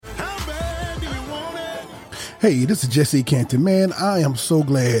Hey, this is Jesse Canty. Man, I am so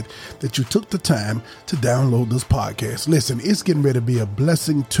glad that you took the time to download this podcast. Listen, it's getting ready to be a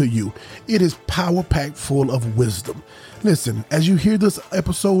blessing to you. It is power-packed full of wisdom. Listen, as you hear this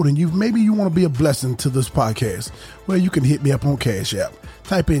episode and maybe you want to be a blessing to this podcast, well, you can hit me up on Cash App.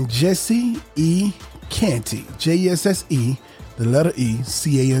 Type in Jesse E. Canty, Jesse, the letter E,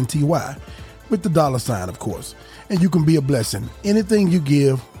 Canty, with the $, of course. And you can be a blessing. Anything you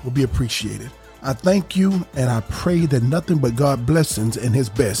give will be appreciated. I thank you, and I pray that nothing but God's blessings and his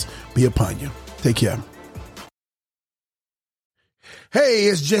best be upon you. Take care. Hey,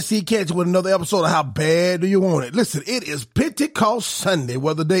 it's Jesse Canty with another episode of How Bad Do You Want It? Listen, it is Pentecost Sunday,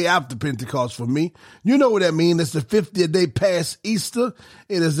 well, the day after Pentecost for me. You know what that means. It's the 50th day past Easter.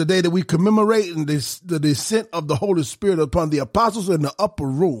 It is the day that we commemorate the descent of the Holy Spirit upon the apostles in the upper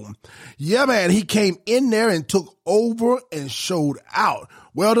room. Yeah, man, he came in there and took over and showed out.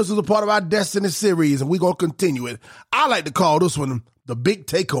 Well, this is a part of our Destiny series, and we're going to continue it. I like to call this one the Big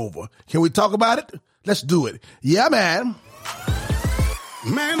Takeover. Can we talk about it? Let's do it. Yeah, man.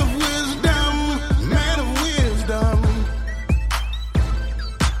 Man of wisdom, man of wisdom.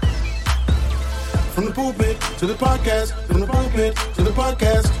 From the pulpit to the podcast, from the pulpit to the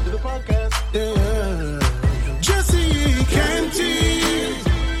podcast, yeah. Jesse Canty.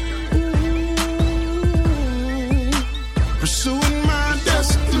 Pursuing my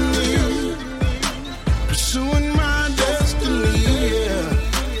destiny, pursuing my destiny, yeah.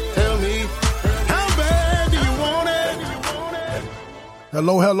 Tell me, how bad do you want it?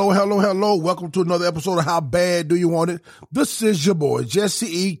 Hello. Welcome to another episode of How Bad Do You Want It? This is your boy, Jesse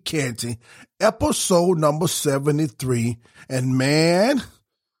E. Canty, episode number 73. And man,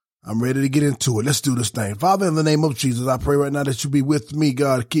 I'm ready to get into it. Let's do this thing. Father, in the name of Jesus, I pray right now that you be with me,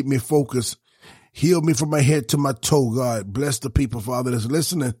 God. Keep me focused. Heal me from my head to my toe, God. Bless the people, Father, that's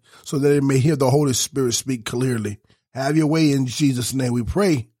listening so that they may hear the Holy Spirit speak clearly. Have your way in Jesus' name we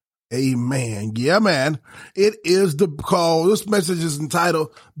pray. Amen. Yeah, man. It is the call. This message is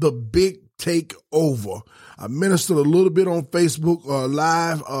entitled The Big Takeover. I ministered a little bit on Facebook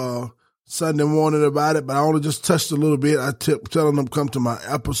live Sunday morning about it, but I only just touched a little bit. I telling them come to my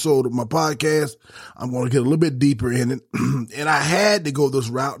episode of my podcast. I'm going to get a little bit deeper in it. And I had to go this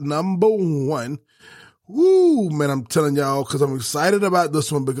route. Number one, woo, man, I'm telling y'all, because I'm excited about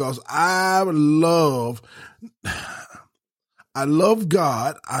this one because I love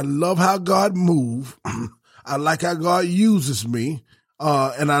God. I love how God moves. I like how God uses me.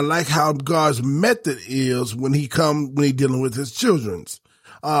 And I like how God's method is when he dealing with his children's.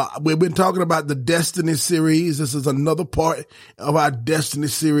 We've been talking about the Destiny series. This is another part of our Destiny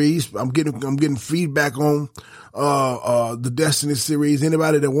series. I'm getting feedback on, the Destiny series.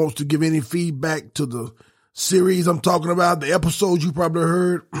 Anybody that wants to give any feedback to the series I'm talking about, the episodes you probably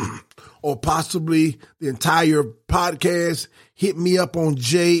heard, or possibly the entire podcast, hit me up on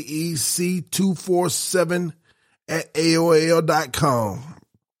jec247@aol.com.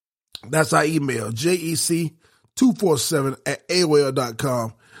 That's our email,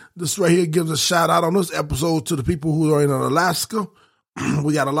 jec247@aol.com. This right here gives a shout out on this episode to the people who are in Alaska.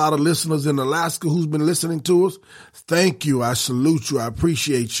 We got a lot of listeners in Alaska who's been listening to us. Thank you. I salute you. I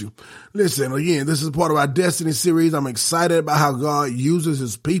appreciate you. Listen, again, this is part of our Destiny series. I'm excited about how God uses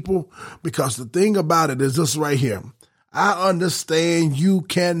his people because the thing about it is this right here. I understand you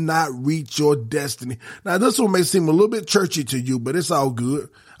cannot reach your destiny. Now, this one may seem a little bit churchy to you, but it's all good.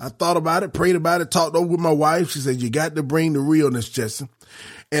 I thought about it, prayed about it, talked over with my wife. She said, you got to bring the realness, Jesse.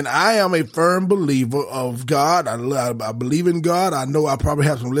 And I am a firm believer of God. I believe in God. I know I probably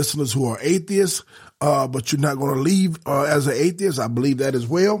have some listeners who are atheists, but you're not going to leave as an atheist. I believe that as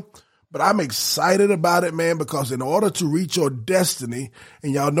well. But I'm excited about it, man, because in order to reach your destiny,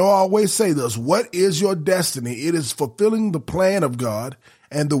 and y'all know I always say this, what is your destiny? It is fulfilling the plan of God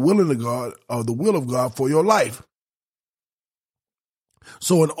and the will of God, or the will of God for your life.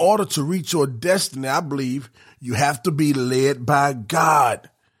 So in order to reach your destiny, I believe you have to be led by God.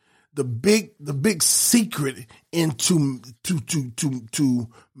 The big secret into to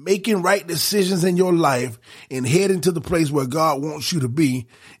making right decisions in your life and heading to the place where God wants you to be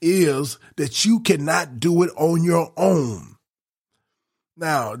is that you cannot do it on your own.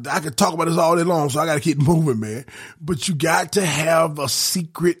 Now, I could talk about this all day long, so I got to keep moving, man. But you got to have a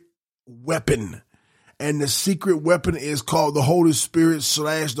secret weapon. And the secret weapon is called the Holy Spirit /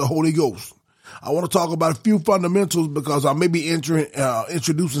 the Holy Ghost. I want to talk about a few fundamentals because I may be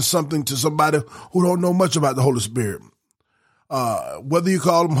introducing something to somebody who don't know much about the Holy Spirit. Whether you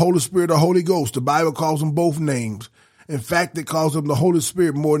call them Holy Spirit or Holy Ghost, the Bible calls them both names. In fact, it calls them the Holy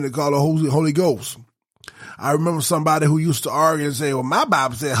Spirit more than it calls the Holy Ghost. I remember somebody who used to argue and say, well, my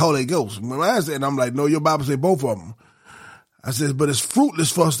Bible said Holy Ghost. And I'm like, no, your Bible said both of them. I said, but it's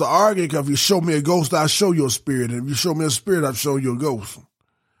fruitless for us to argue, because if you show me a ghost, I'll show you a spirit. And if you show me a spirit, I'll show you a ghost.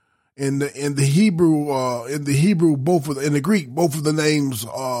 In the Hebrew, in the Greek, both of the names,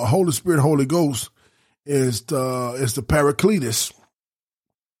 Holy Spirit, Holy Ghost, is the Paracletus.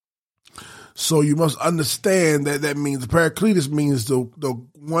 So you must understand that means the Paracletus means the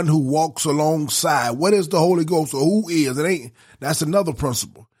one who walks alongside. What is the Holy Ghost, or who is? That's another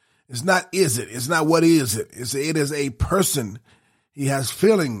principle. It's not is it. It's not what is it. It is a person. He has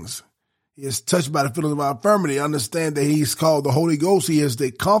feelings. He is touched by the feelings of our infirmity. Understand that he's called the Holy Ghost. He is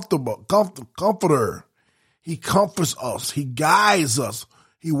the comforter. He comforts us. He guides us.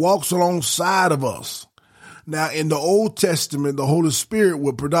 He walks alongside of us. Now, in the Old Testament, the Holy Spirit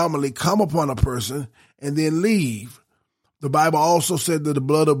would predominantly come upon a person and then leave. The Bible also said that the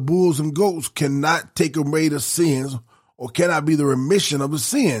blood of bulls and goats cannot take away the sins, or cannot be the remission of the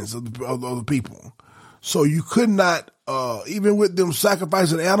sins of the people. So you could not, even with them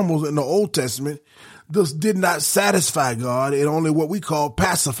sacrificing animals in the Old Testament, this did not satisfy God. It only what we call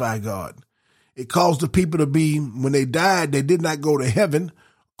pacify God. It caused the people to be, when they died, they did not go to heaven.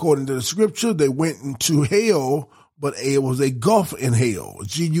 According to the scripture, they went into hell, but it was a gulf in hell,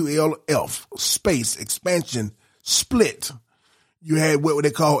 Gulf, space, expansion, split. You had what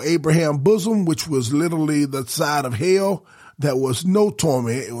they call Abraham bosom, which was literally the side of hell that was no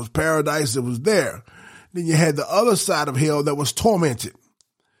torment. It was paradise that was there. Then you had the other side of hell that was tormented.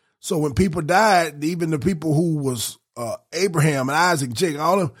 So when people died, even the people who was Abraham and Isaac, Jacob,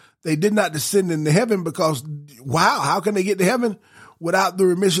 all of them, they did not descend into heaven, because, wow, how can they get to heaven without the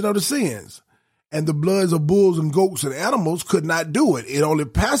remission of the sins? And the bloods of bulls and goats and animals could not do it. It only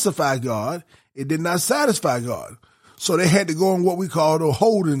pacified God. It did not satisfy God. So they had to go in what we call the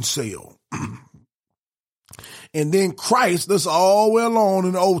holding cell. And then Christ, that's all the way along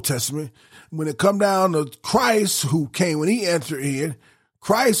in the Old Testament, when it come down to Christ, who came, when he entered in,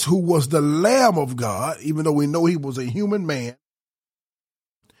 Christ, who was the Lamb of God, even though we know he was a human man,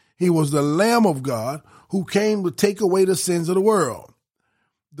 he was the Lamb of God who came to take away the sins of the world.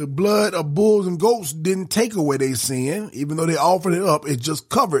 The blood of bulls and goats didn't take away their sin. Even though they offered it up, it just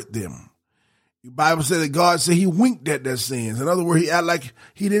covered them. The Bible said that God said he winked at their sins. In other words, he acted like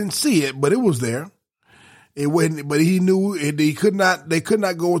he didn't see it, but it was there. It wasn't, but he knew they could not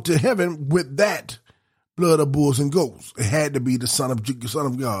go to heaven with that blood of bulls and goats. It had to be the Son of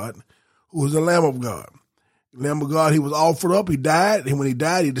God, who was the Lamb of God. The Lamb of God, he was offered up, he died, and when he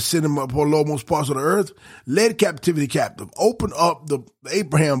died, he descended upon the lowmost parts of the earth, led captivity captive, opened up the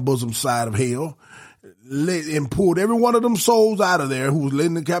Abraham bosom side of hell, and pulled every one of them souls out of there who was led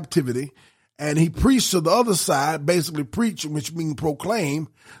into captivity, and he preached to the other side, basically preach, which means proclaim,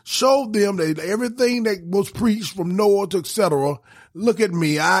 showed them that everything that was preached from Noah to etc., look at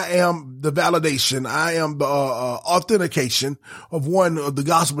me, I am the validation, I am the authentication of the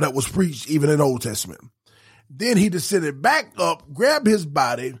gospel that was preached even in the Old Testament. Then he descended back up, grabbed his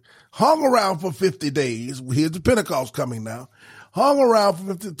body, hung around for 50 days. Here's the Pentecost coming now. Hung around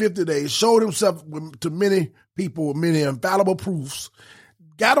for 50 days, showed himself to many people with many infallible proofs,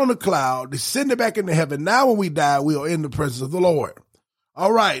 got on the cloud, descended back into heaven. Now when we die, we are in the presence of the Lord.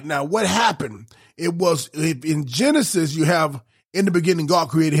 All right, now what happened? It was, in Genesis, you have, in the beginning, God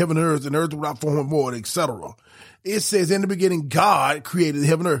created heaven and earth without form or void, etc. It says, in the beginning, God created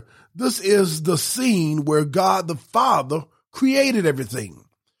heaven and earth. This is the scene where God the Father created everything.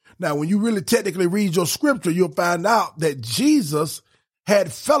 Now, when you really technically read your scripture, you'll find out that Jesus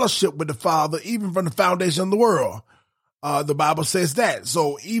had fellowship with the Father even from the foundation of the world. The Bible says that.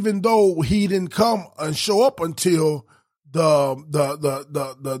 So even though he didn't come and show up until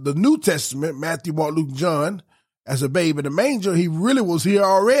the New Testament, Matthew, Mark, Luke, John, as a babe in the manger, he really was here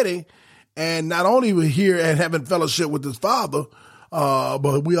already. And not only was here and having fellowship with his Father,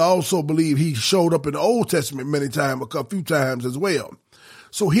 but we also believe he showed up in the Old Testament many times, a few times as well.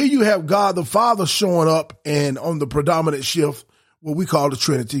 So here you have God the Father showing up, and on the predominant shift, what we call the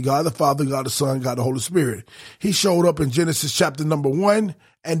Trinity, God the Father, God the Son, God the Holy Spirit. He showed up in Genesis chapter number 1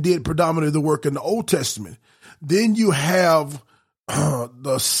 and did predominantly the work in the Old Testament. Then you have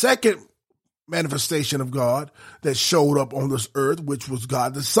the second manifestation of God that showed up on this earth, which was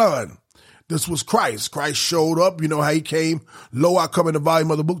God the Son. This was Christ. Christ showed up. You know how he came. Lo, I come in the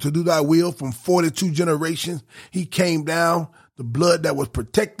volume of the book to do thy will. From 42 generations, he came down. The blood that was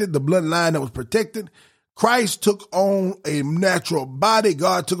protected, the bloodline that was protected. Christ took on a natural body.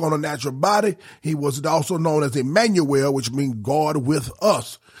 God took on a natural body. He was also known as Emmanuel, which means God with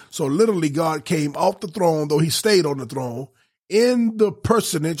us. So literally God came off the throne, though he stayed on the throne, in the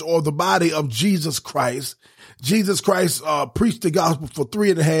personage or the body of Jesus Christ. Jesus Christ preached the gospel for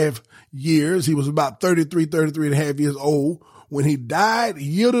 3.5 years. He was about 33 and a half years old when he died,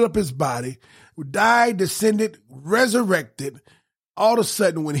 yielded up his body, died, descended, resurrected. All of a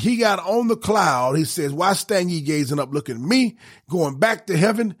sudden, when he got on the cloud, he says, why stand ye gazing up, looking at me, going back to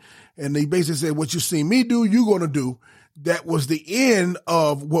heaven? And he basically said, what you see me do, you're going to do. That was the end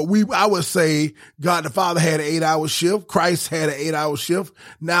of what I would say God the Father had an 8-hour shift. Christ had an 8-hour shift.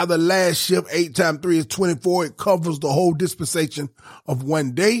 Now the last shift, 8 times 3 is 24. It covers the whole dispensation of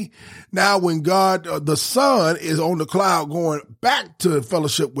one day. Now when God, the Son, is on the cloud going back to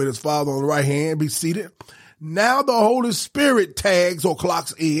fellowship with his Father on the right hand, be seated. Now the Holy Spirit tags or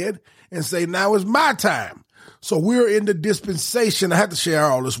clocks in and say, now is my time. So we're in the dispensation. I have to share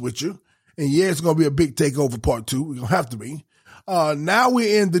all this with you. And yeah, it's going to be a big takeover part 2. We're going to have to be. Now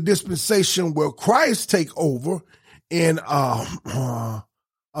we're in the dispensation where Christ take over and, where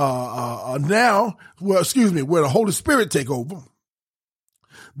the Holy Spirit take over.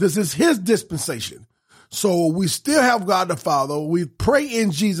 This is his dispensation. So we still have God the Father. We pray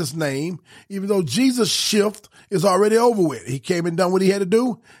in Jesus' name, even though Jesus' shift is already over with. He came and done what he had to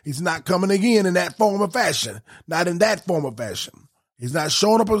do. He's not coming again in that form of fashion. Not in that form of fashion. He's not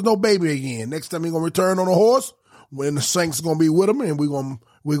showing up as no baby again. Next time he's going to return on a horse when the saints are going to be with him and we're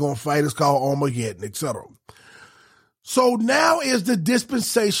going to fight. It's called Armageddon, etc. So now is the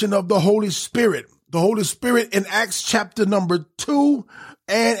dispensation of the Holy Spirit. The Holy Spirit in Acts chapter number 2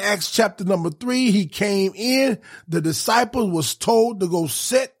 and Acts chapter number 3, he came in. The disciples was told to go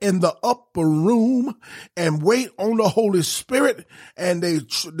sit in the upper room and wait on the Holy Spirit. And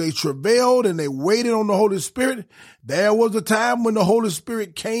they travailed and they waited on the Holy Spirit. There was a time when the Holy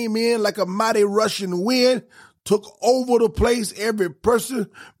Spirit came in like a mighty rushing wind, took over the place. Every person,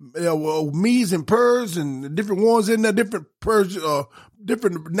 Medes and Pers and different ones in there,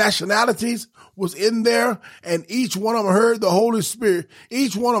 different nationalities was in there, and each one of them heard the Holy Spirit.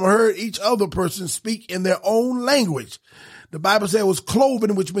 Each one of them heard each other person speak in their own language. The Bible said it was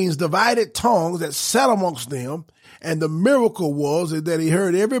cloven, which means divided tongues that sat amongst them. And the miracle was that he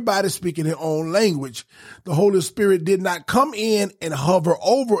heard everybody speaking their own language. The Holy Spirit did not come in and hover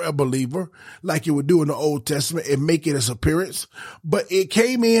over a believer like it would do in the Old Testament and make it its appearance, but it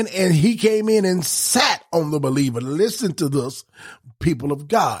came in and he came in and sat on the believer. Listen to this, people of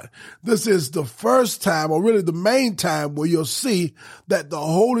God. This is the first time, or really the main time, where you'll see that the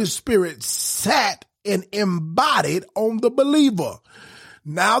Holy Spirit sat and embodied on the believer.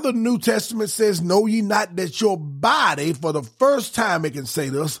 Now the New Testament says, know ye not that your body, for the first time it can say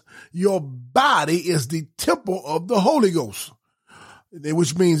this, your body is the temple of the Holy Ghost.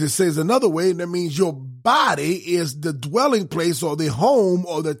 Which means, it says another way, that means your body is the dwelling place or the home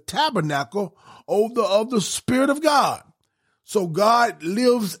or the tabernacle of the Spirit of God. So God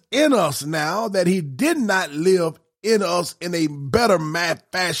lives in us now that he did not live in us in a better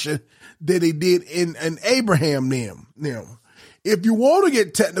fashion than he did in Abraham then. Now, if you want to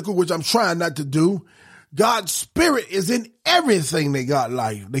get technical, which I'm trying not to do, God's Spirit is in everything they got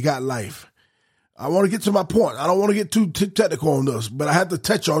life. I want to get to my point. I don't want to get too technical on this, but I have to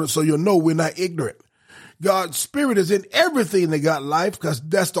touch on it so you'll know we're not ignorant. God's Spirit is in everything they got life, because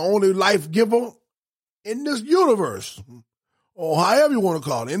that's the only life giver in this universe, or however you want to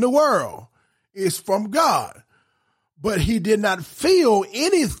call it, in the world. It's from God. But he did not feel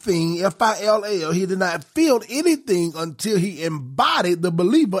anything, F-I-L-L, he did not feel anything until he embodied the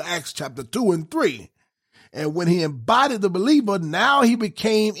believer, Acts chapter 2 and 3. And when he embodied the believer, now he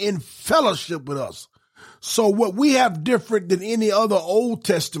became in fellowship with us. So what we have different than any other Old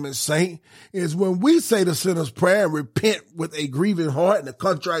Testament saint is when we say the sinner's prayer and repent with a grieving heart and a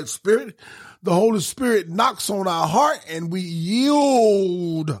contrite spirit, the Holy Spirit knocks on our heart and we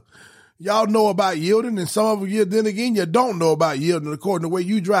yield. Y'all know about yielding, and some of you, then again, you don't know about yielding according to the way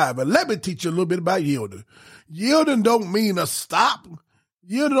you drive. But let me teach you a little bit about yielding. Yielding don't mean a stop.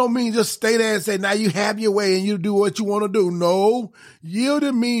 Yielding don't mean just stay there and say, now you have your way and you do what you want to do. No,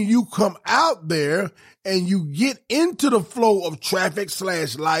 yielding means you come out there and you get into the flow of traffic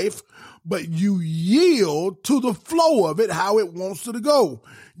 / life, but you yield to the flow of it, how it wants to go.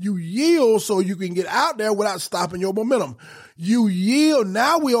 You yield so you can get out there without stopping your momentum. You yield.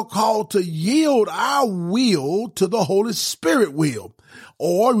 Now we are called to yield our will to the Holy Spirit will.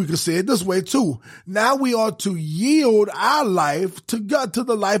 Or we can say it this way too. Now we are to yield our life to God, to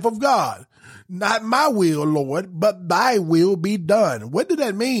the life of God. Not my will, Lord, but thy will be done. What did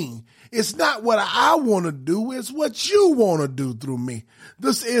that mean? It's not what I want to do. It's what you want to do through me.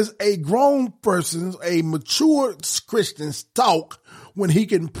 This is a grown person's, a mature Christian's talk when he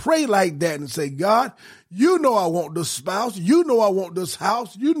can pray like that and say, God, you know I want this spouse. You know I want this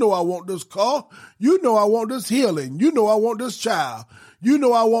house. You know I want this car. You know I want this healing. You know I want this child. You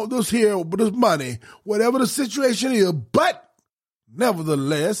know I want this here, this money, whatever the situation is. But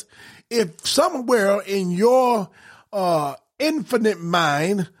nevertheless, if somewhere in your infinite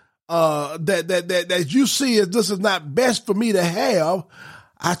mind that you see as this is not best for me to have,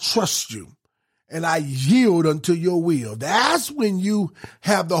 I trust you and I yield unto your will. That's when you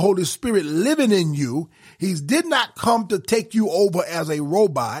have the Holy Spirit living in you. He did not come to take you over as a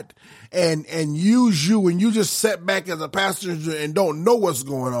robot and use you and you just sit back as a passenger and don't know what's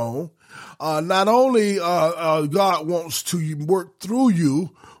going on. Not only God wants to work through you,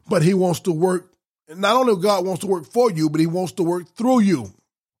 but he wants to work. Not only God wants to work for you, but he wants to work through you.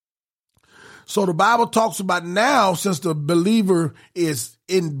 So the Bible talks about now, since the believer is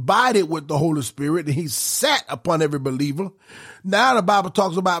embodied with the Holy Spirit and he's sat upon every believer. Now the Bible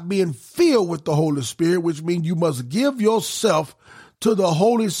talks about being filled with the Holy Spirit, which means you must give yourself to the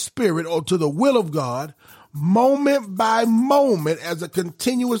Holy Spirit or to the will of God moment by moment as a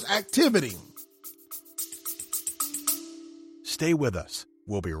continuous activity. Stay with us.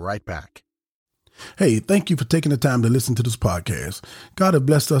 We'll be right back. Hey, thank you for taking the time to listen to this podcast. God has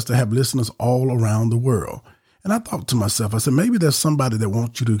blessed us to have listeners all around the world. And I thought to myself, I said, maybe there's somebody that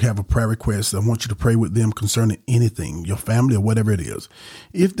wants you to have a prayer request. I want you to pray with them concerning anything, your family or whatever it is.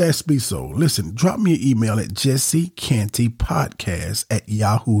 If that be so, listen, drop me an email at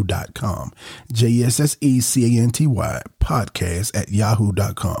jessecantypodcast@yahoo.com. JESSECANTY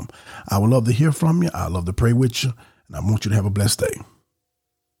podcast@yahoo.com. I would love to hear from you. I love to pray with you. And I want you to have a blessed day.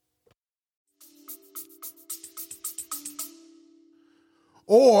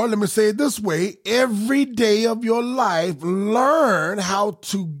 Or let me say it this way, every day of your life, learn how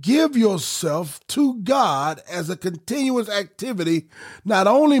to give yourself to God as a continuous activity, not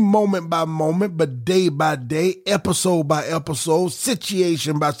only moment by moment, but day by day, episode by episode,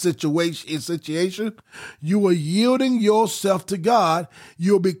 situation by situation. You are yielding yourself to God.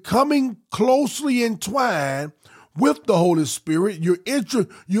 You're becoming closely entwined with the Holy Spirit.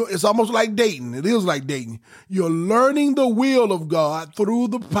 It's almost like dating. It is like dating. You're learning the will of God through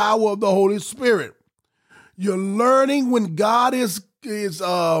the power of the Holy Spirit. You're learning when God is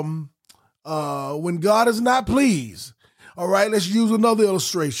not pleased. All right, let's use another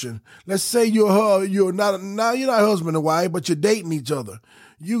illustration. Let's say you're not husband and wife, but you're dating each other.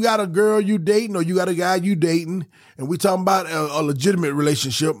 You got a girl you dating or you got a guy you dating, and we talking about a legitimate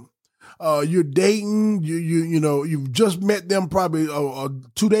relationship. You're dating, you've just met them probably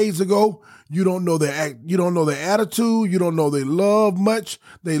 2 days ago. You don't know their attitude. You don't know their love much.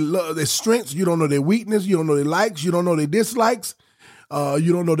 Their strengths. You don't know their weakness. You don't know their likes. You don't know their dislikes.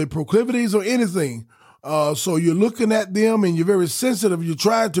 You don't know their proclivities or anything. So you're looking at them and you're very sensitive. You're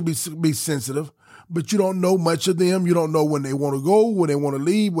trying to be sensitive, but you don't know much of them. You don't know when they want to go, when they want to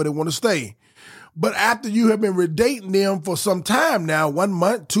leave, when they want to stay. But after you have been dating them for some time now, 1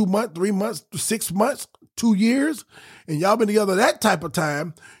 month, 2 months, 3 months, 6 months, 2 years, and y'all been together that type of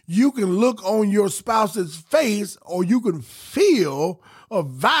time, you can look on your spouse's face or you can feel a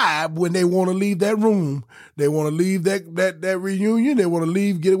vibe when they want to leave that room. They want to leave that reunion. They want to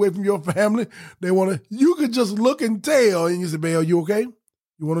leave, get away from your family. You could just look and tell. And you say, babe, are you okay?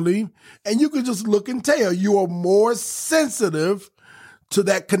 You want to leave? And you could just look and tell. You are more sensitive to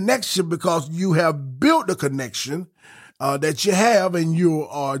that connection because you have built a connection that you have, and you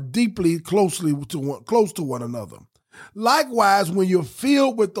are deeply close to one another. Likewise, when you're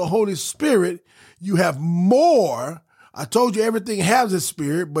filled with the Holy Spirit, you have more. I told you everything has a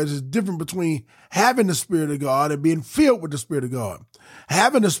spirit, but it's different between having the Spirit of God and being filled with the Spirit of God.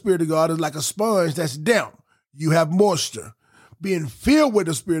 Having the Spirit of God is like a sponge that's damp. You have moisture. Being filled with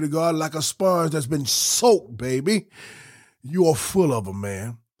the Spirit of God like a sponge that's been soaked, baby. You are full of them,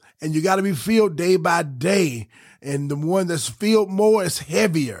 man. And you got to be filled day by day. And the one that's filled more is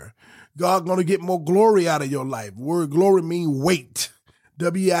heavier. God going to get more glory out of your life. Word glory means weight.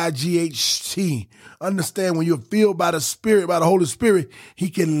 WIGHT. Understand, when you're filled by the Spirit, by the Holy Spirit,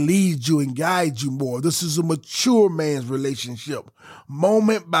 he can lead you and guide you more. This is a mature man's relationship.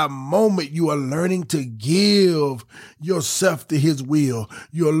 Moment by moment, you are learning to give yourself to his will.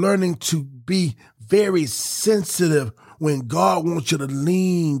 You're learning to be very sensitive when God wants you to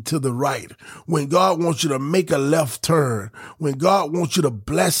lean to the right, when God wants you to make a left turn, when God wants you to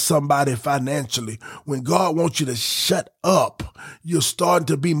bless somebody financially, when God wants you to shut up, you're starting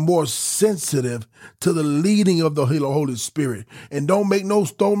to be more sensitive to the leading of the Holy Spirit. And don't make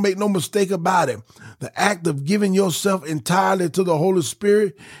no mistake about it. The act of giving yourself entirely to the Holy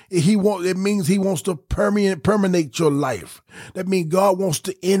Spirit, it means he wants to permeate your life. That means God wants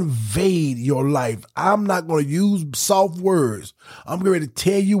to invade your life. I'm not going to use soft words. I'm going to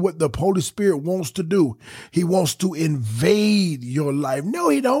tell you what the Holy Spirit wants to do. He wants to invade your life. No,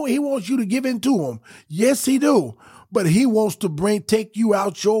 he don't. He wants you to give in to him. Yes, he do. But he wants to take you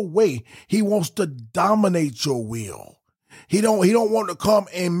out your way. He wants to dominate your will. He don't want to come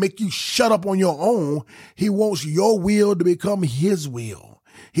and make you shut up on your own. He wants your will to become his will.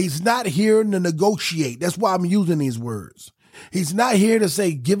 He's not here to negotiate. That's why I'm using these words. He's not here to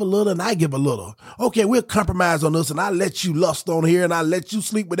say, give a little and I give a little. Okay, we'll compromise on this and I let you lust on here and I let you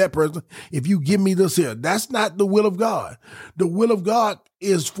sleep with that person if you give me this here. That's not the will of God. The will of God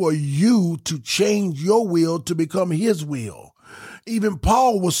is for you to change your will to become his will. Even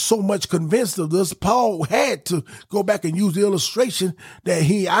Paul was so much convinced of this, Paul had to go back and use the illustration that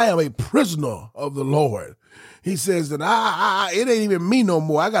I am a prisoner of the Lord. He says that it ain't even me no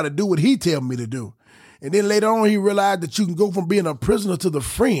more. I got to do what he tells me to do. And then later on, he realized that you can go from being a prisoner to the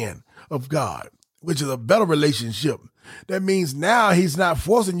friend of God, which is a better relationship. That means now he's not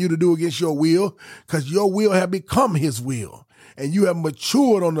forcing you to do against your will because your will have become his will. And you have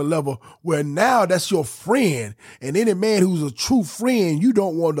matured on the level where now that's your friend. And any man who's a true friend, you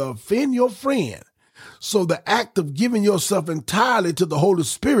don't want to offend your friend. So the act of giving yourself entirely to the Holy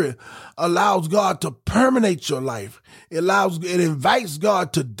Spirit allows God to permeate your life. It invites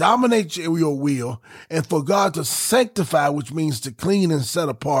God to dominate your will and for God to sanctify, which means to clean and set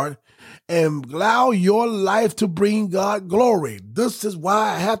apart, and allow your life to bring God glory. This is why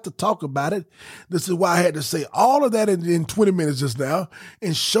I have to talk about it. This is why I had to say all of that in 20 minutes just now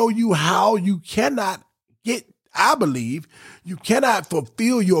and show you how you cannot I believe you cannot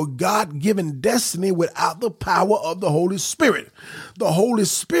fulfill your God-given destiny without the power of the Holy Spirit. The Holy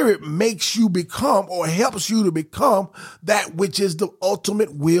Spirit makes you become or helps you to become that which is the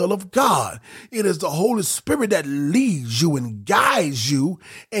ultimate will of God. It is the Holy Spirit that leads you and guides you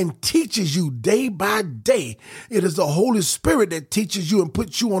and teaches you day by day. It is the Holy Spirit that teaches you and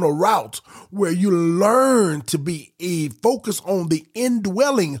puts you on a route where you learn to be focused on the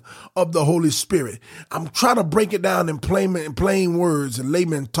indwelling of the Holy Spirit. I'm trying to break it down in plain words and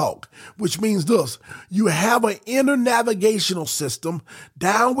layman talk, which means this: you have an inner navigational system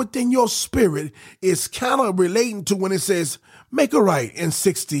down within your spirit. It's kind of relating to when it says make a right in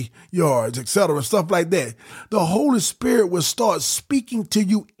 60 yards, etc., stuff like that. The Holy Spirit will start speaking to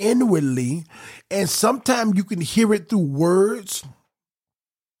you inwardly, and sometimes you can hear it through words.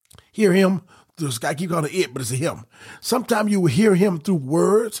 Hear him. I keep calling it, but it's a him. Sometimes you will hear him through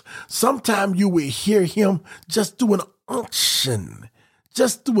words. Sometimes you will hear him just through an unction,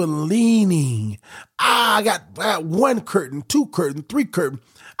 just through a leaning. I got one curtain, two curtain, three curtain.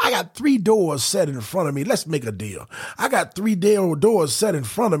 I got 3 doors set in front of me. Let's make a deal. I got 3 doors set in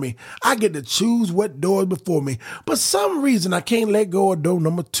front of me. I get to choose what door is before me. But some reason I can't let go of door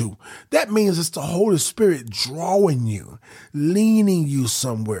number 2. That means it's the Holy Spirit drawing you, leaning you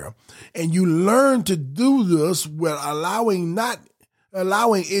somewhere. And you learn to do this with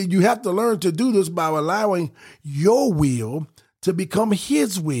you have to learn to do this by allowing your will to become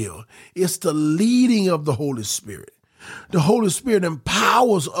his will. It's the leading of the Holy Spirit. The Holy Spirit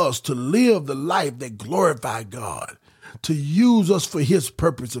empowers us to live the life that glorifies God, to use us for his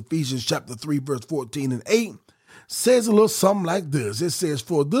purpose. Ephesians chapter 3, verse 14 and 8 says a little something like this. It says,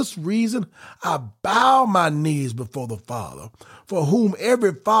 for this reason, I bow my knees before the Father, for whom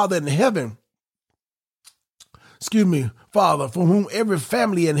every father in heaven, Father, for whom every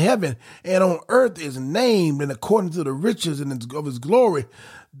family in heaven and on earth is named, and according to the riches of his glory,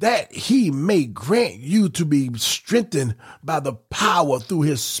 that he may grant you to be strengthened by the power through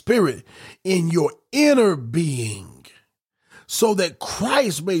his Spirit in your inner being, so that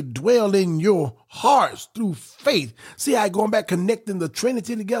Christ may dwell in your hearts through faith. See how going back, connecting the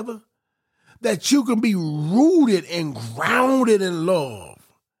Trinity together? That you can be rooted and grounded in love.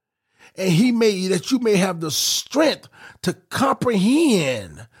 And that you may have the strength to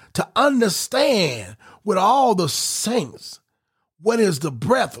comprehend, to understand with all the saints what is the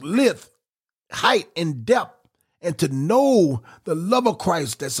breadth, width, height, and depth, and to know the love of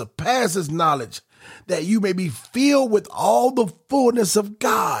Christ that surpasses knowledge, that you may be filled with all the fullness of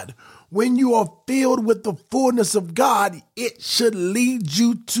God. When you are filled with the fullness of God, it should lead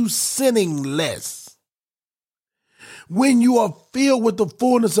you to sinning less. When you are filled with the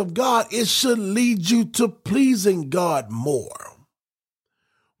fullness of God, it should lead you to pleasing God more.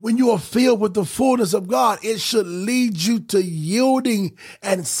 When you are filled with the fullness of God, it should lead you to yielding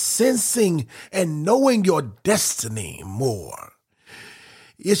and sensing and knowing your destiny more.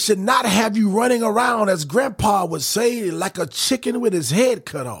 It should not have you running around, as Grandpa would say, like a chicken with his head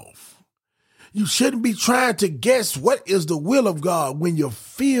cut off. You shouldn't be trying to guess what is the will of God when you're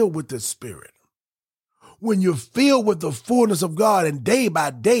filled with the Spirit. When you're filled with the fullness of God and day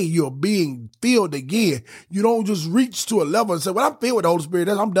by day you're being filled again, you don't just reach to a level and say, well, I'm filled with the Holy Spirit.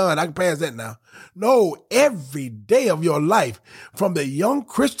 I'm done. I can pass that now. No, every day of your life, from the young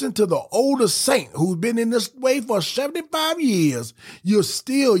Christian to the older saint who's been in this way for 75 years, you're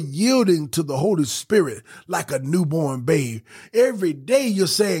still yielding to the Holy Spirit like a newborn babe. Every day you're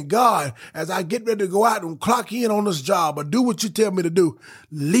saying, God, as I get ready to go out and clock in on this job or do what you tell me to do,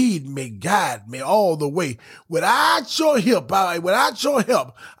 lead me, guide me all the way. Without your help,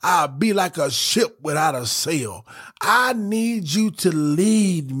 I'll be like a ship without a sail. I need you to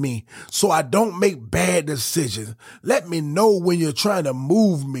lead me so I don't make bad decisions. Let me know when you're trying to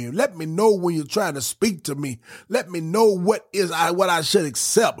move me. Let me know when you're trying to speak to me. Let me know what I should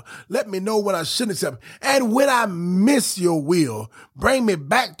accept. Let me know what I shouldn't accept. And when I miss your will, bring me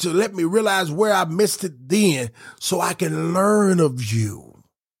back to let me realize where I missed it then so I can learn of you.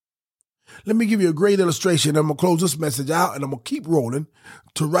 Let me give you a great illustration. I'm going to close this message out and I'm going to keep rolling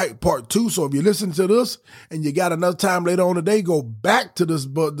to write part 2. So if you listen to this and you got another time later on today, go back to this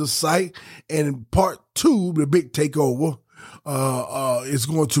site, and part 2, the big takeover, is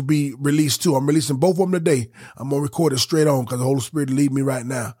going to be released too. I'm releasing both of them today. I'm going to record it straight on because the Holy Spirit lead me right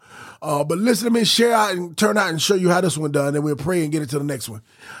now. But listen to me, share out and turn out and show you how this one done. And we'll pray and get into the next one.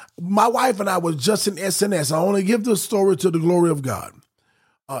 My wife and I was just in SNS. I only give this story to the glory of God.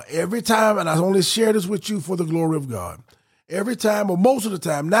 Every time, and I only share this with you for the glory of God, every time, or most of the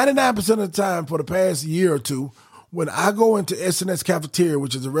time, 99% of the time for the past year or two, when I go into SNS Cafeteria,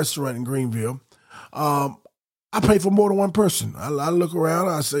 which is a restaurant in Greenville, I pay for more than one person. I look around,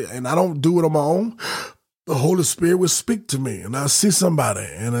 I say, and I don't do it on my own. The Holy Spirit will speak to me, and I see somebody,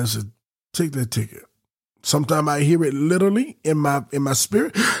 and I said, take that ticket. Sometimes I hear it literally in my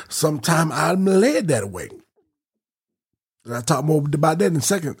spirit. Sometimes I'm led that way. And I talk more about that in the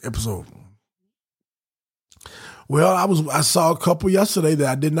second episode. Well, I saw a couple yesterday that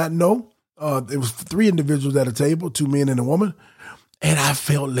I did not know. It was 3 individuals at a table, 2 men and a woman. And I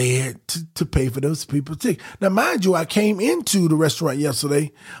felt led to pay for those people's tickets. Now, mind you, I came into the restaurant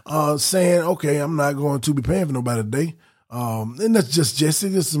yesterday saying, okay, I'm not going to be paying for nobody today. And that's just Jesse.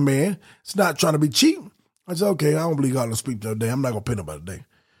 This is a man. It's not trying to be cheap. I said, okay, I don't believe God will speak today. I'm not going to pay nobody today.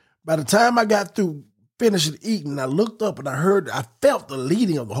 By the time I got through finished eating, I looked up and I felt the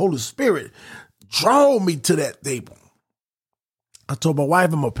leading of the Holy Spirit draw me to that table. I told my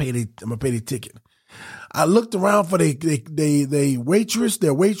wife I'm gonna pay the ticket. I looked around for their waitress.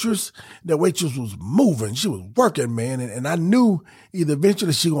 Their waitress was moving. She was working, man. And I knew either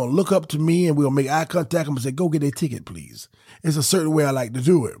eventually she gonna look up to me and we'll make eye contact and say, go get their ticket, please. It's a certain way I like to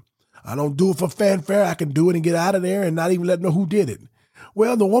do it. I don't do it for fanfare. I can do it and get out of there and not even let know who did it.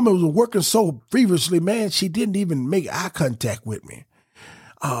 Well, the woman was working so feverishly, man, she didn't even make eye contact with me.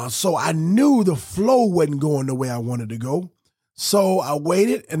 So I knew the flow wasn't going the way I wanted to go. So I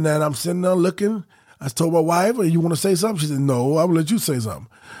waited, and then I'm sitting there looking. I told my wife, you want to say something? She said, no, I will let you say something.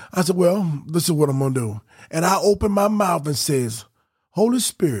 I said, well, this is what I'm going to do. And I opened my mouth and says, Holy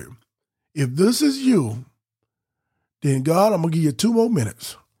Spirit, if this is you, then God, I'm going to give you 2 more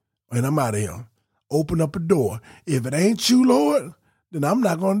minutes, and I'm out of here. Open up a door. If it ain't you, Lord, then I'm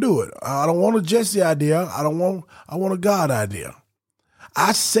not going to do it. I don't want a Jesse idea. I want a God idea.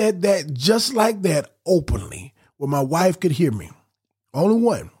 I said that just like that openly where my wife could hear me. Only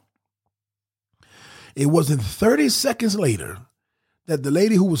one. It wasn't 30 seconds later that the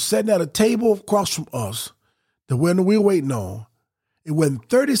lady who was sitting at a table across from us, the one we were waiting on, it wasn't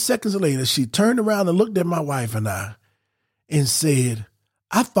 30 seconds later, she turned around and looked at my wife and I and said,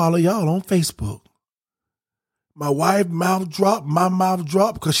 I follow y'all on Facebook. My wife's mouth dropped, my mouth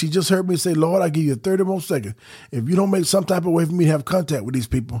dropped, because she just heard me say, Lord, I give you 30 more seconds. If you don't make some type of way for me to have contact with these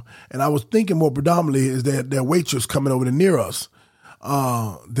people, and I was thinking more predominantly is that their waitress coming over to near us,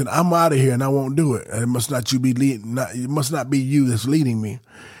 then I'm out of here and I won't do it. And it must not be you that's leading me.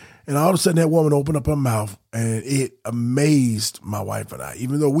 And all of a sudden that woman opened up her mouth and it amazed my wife and I,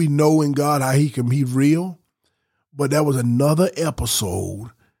 even though we know in God how he's real, but that was another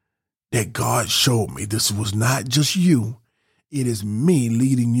episode that God showed me this was not just you. It is me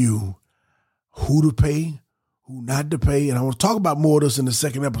leading you who to pay, who not to pay. And I want to talk about more of this in the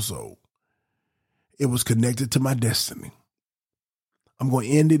second episode. it was connected to my destiny. I'm going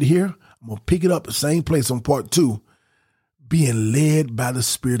to end it here. I'm going to pick it up the same place on part 2, being led by the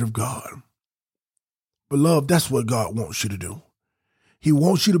Spirit of God. Beloved, that's what God wants you to do. He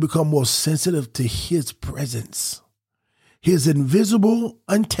wants you to become more sensitive to his presence, his invisible,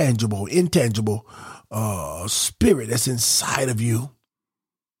 intangible spirit that's inside of you.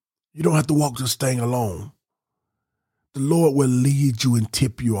 You don't have to walk this thing alone. The Lord will lead you and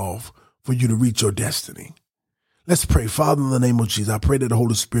tip you off for you to reach your destiny. Let's pray. Father, in the name of Jesus, I pray that the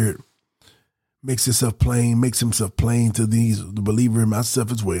Holy Spirit makes himself plain to the believer and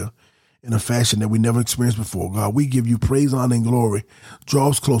myself as well, in a fashion that we never experienced before. God, we give you praise, honor, and glory. Draw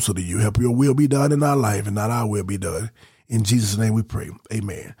us closer to you. Help your will be done in our life and not our will be done. In Jesus' name we pray.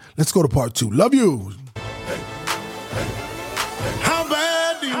 Amen. Let's go to part 2. Love you. How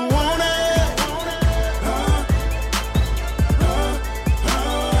bad do you want it?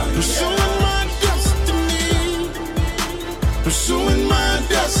 Pursuing my destiny. Pursuing my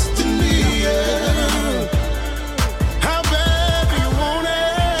destiny, yeah. How bad do you want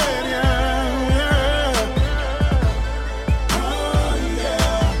it? Yeah.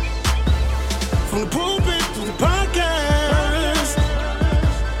 From the pulpit to the podcast.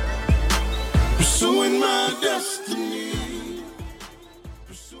 Pursuing my destiny.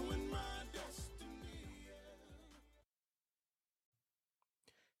 Pursuing my destiny.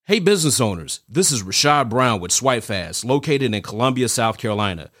 Hey business owners, this is Rashad Brown with Swipe Fast, located in Columbia, South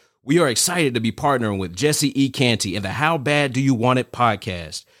Carolina. We are excited to be partnering with Jesse E. Canty in the How Bad Do You Want It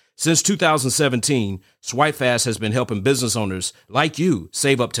podcast. Since 2017, Swipe Fast has been helping business owners like you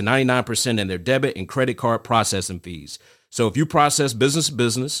save up to 99% in their debit and credit card processing fees. So if you process business to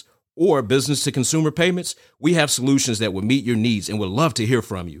business or business to consumer payments, we have solutions that will meet your needs and would love to hear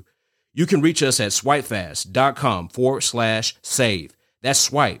from you. You can reach us at swipefast.com/save. That's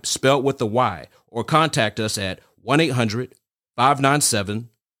swipe, spelled with the Y, or contact us at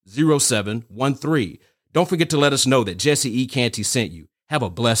 1-800-597-0713. Don't forget to let us know that Jesse E. Canty sent you. Have a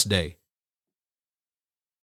blessed day.